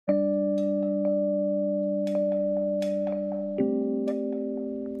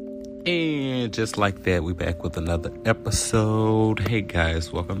And just like that, we back with another episode. Hey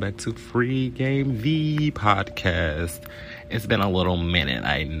guys, welcome back to Free Game V podcast. It's been a little minute,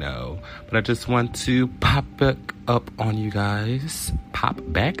 I know, but I just want to pop back up on you guys. Pop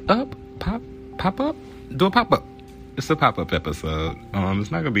up? Do a pop up. It's a pop-up episode. It's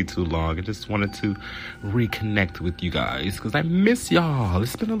not gonna be too long. I just wanted to reconnect with you guys because I miss y'all.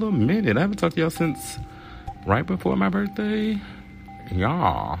 It's been a little minute. I haven't talked to y'all since right before my birthday.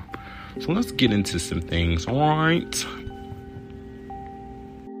 Yeah. So let's get into some things, alright?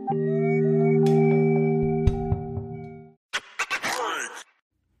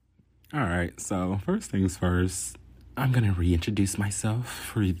 Alright, so first things first, I'm going to reintroduce myself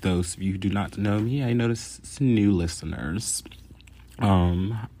for those of you who do not know me. I notice some new listeners.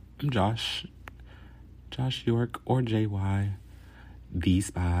 I'm Josh York, or JY, the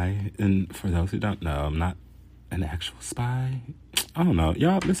spy. And for those who don't know, I'm not an actual spy. I don't know.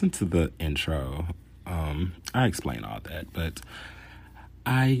 Y'all listen to the intro. I explain all that, but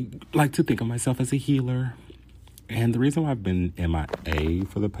I like to think of myself as a healer. And the reason why I've been MIA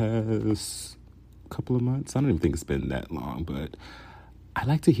for the past couple of months, I don't even think it's been that long, but I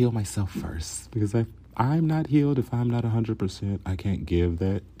like to heal myself first, because if I'm not healed, if I'm not 100%, I can't give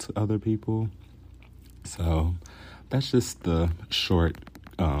that to other people. So that's just the short,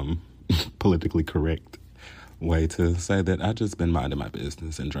 politically correct way to say that I've just been minding my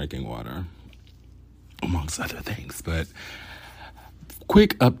business and drinking water, amongst other things. But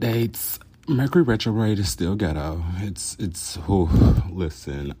quick updates. Mercury retrograde is still ghetto.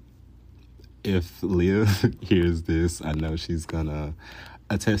 Listen, if Leah hears this, I know she's gonna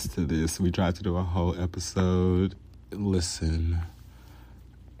attest to this. We tried to do a whole episode. Listen,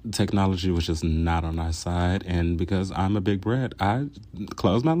 technology was just not on our side, and because I'm a big brat, I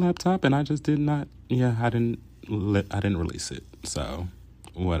closed my laptop and I just did not. I didn't release it. So,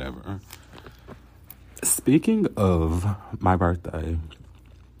 whatever. Speaking of my birthday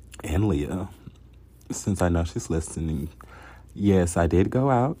and Leah, since I know she's listening, yes, I did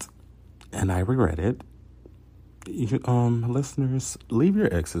go out, and I regret it. Listeners, leave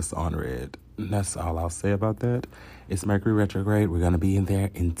your exes on red. That's all I'll say about that. It's Mercury retrograde. We're going to be in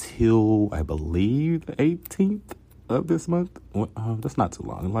there until, I believe, the 18th of this month. That's not too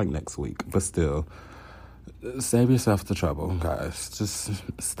long, like next week. But still, save yourself the trouble, guys. Just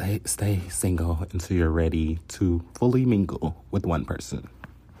stay single until you're ready to fully mingle with one person.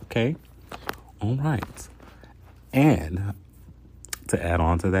 Okay? All right. And to add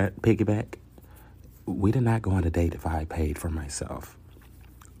on to that, piggyback, we did not go on a date if I paid for myself.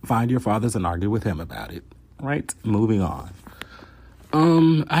 Find your fathers and argue with him about it. Right? Moving on.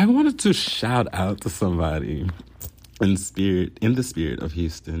 I wanted to shout out to somebody in the spirit of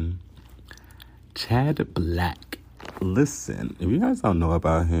Houston. Chad Black. Listen, if you guys don't know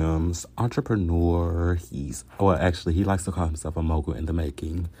about him, he's an entrepreneur. He likes to call himself a mogul in the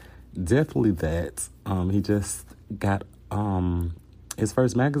making. Definitely that. He just got his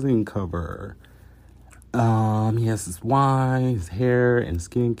first magazine cover. He has his wine, his hair, and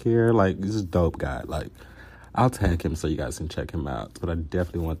skincare. Like, he's a dope guy. Like, I'll tag him so you guys can check him out. But I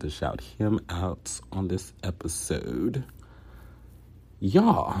definitely want to shout him out on this episode.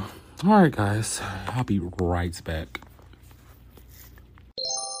 Y'all. All right, guys. I'll be right back.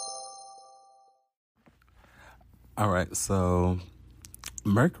 All right, so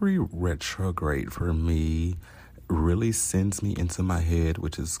Mercury retrograde for me really sends me into my head,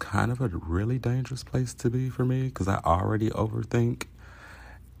 which is kind of a really dangerous place to be for me because I already overthink.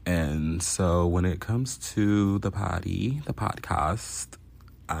 And so when it comes to the podcast,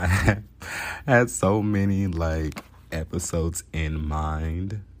 I had so many episodes in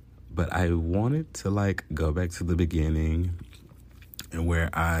mind, but I wanted to go back to the beginning and where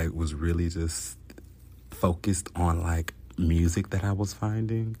I was really just focused on music that I was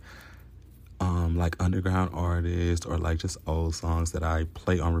finding, underground artists or just old songs that I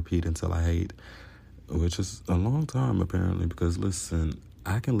play on repeat until I hate, which is a long time apparently, because listen,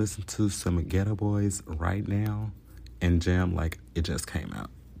 I can listen to some Ghetto Boys right now and jam like it just came out.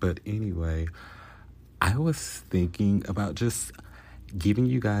 But anyway, I was thinking about just giving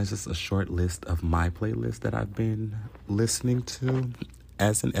you guys just a short list of my playlist that I've been listening to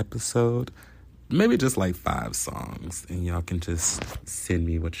as an episode. Maybe just 5 songs, and y'all can just send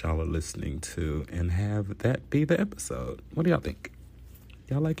me what y'all are listening to and have that be the episode. What do y'all think?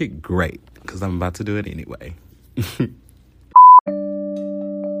 Y'all like it? Great, because I'm about to do it anyway.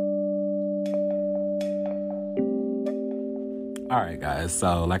 All right, guys.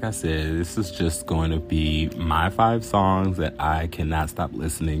 So, like I said, this is just going to be my 5 songs that I cannot stop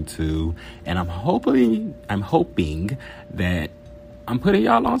listening to, and I'm hoping that I'm putting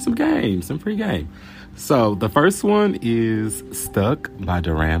y'all on some games, some free game. So the first one is Stuck by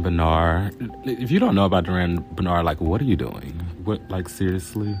Duran Bernard. If you don't know about Duran Bernard, like, what are you doing? What, like,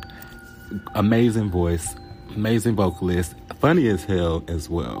 seriously? Amazing voice, amazing vocalist, funny as hell as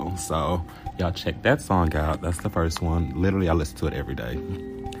well. So y'all check that song out. That's the first one. Literally, I listen to it every day.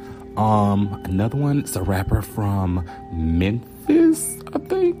 Another one is a rapper from Memphis, I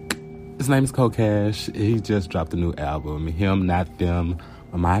think. His name is Kokash. He just dropped a new album, Him Not Them.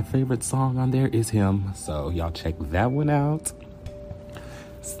 My favorite song on there is Him, so y'all check that one out.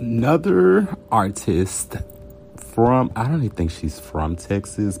 Another artist from, I don't even think she's from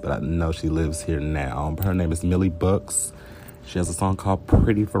Texas, but I know she lives here now. Her name is Millie Bucks. She has a song called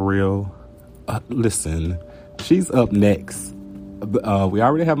Pretty For Real. Listen, she's up next. We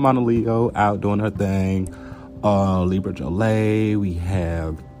already have Mana Leo out doing her thing. Libra Jolie. We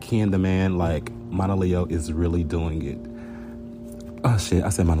have Ken the Man. Like, Mana Leo is really doing it. Oh shit, I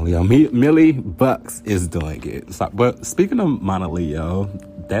said Mana Leo. Millie Bucks is doing it. So, but speaking of Mana Leo,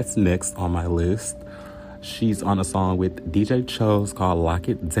 that's next on my list. She's on a song with DJ Chose called Lock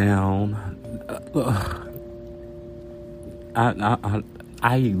It Down.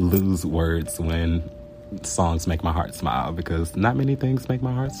 I lose words when songs make my heart smile, because not many things make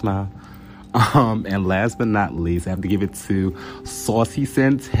my heart smile. And last but not least, I have to give it to Saucy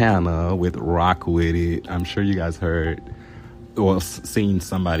Santana with Rock With It. I'm sure you guys heard or seen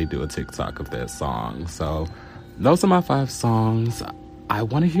somebody do a TikTok of that song. So those are my 5 songs. I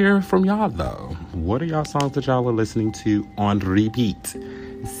want to hear from y'all though. What are y'all songs that y'all are listening to on repeat?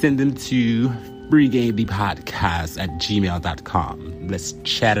 Send them to freegamethepodcast@gmail.com. Let's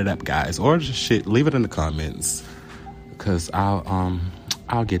chat it up, guys. Or just shit, leave it in the comments, because I'll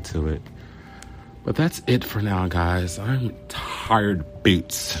get to it. But that's it for now, guys. I'm tired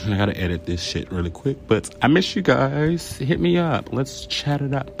boots. I gotta edit this shit really quick. But I miss you guys. Hit me up. Let's chat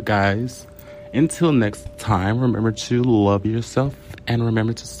it up, guys. Until next time, remember to love yourself and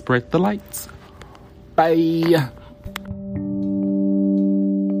remember to spread the light. Bye.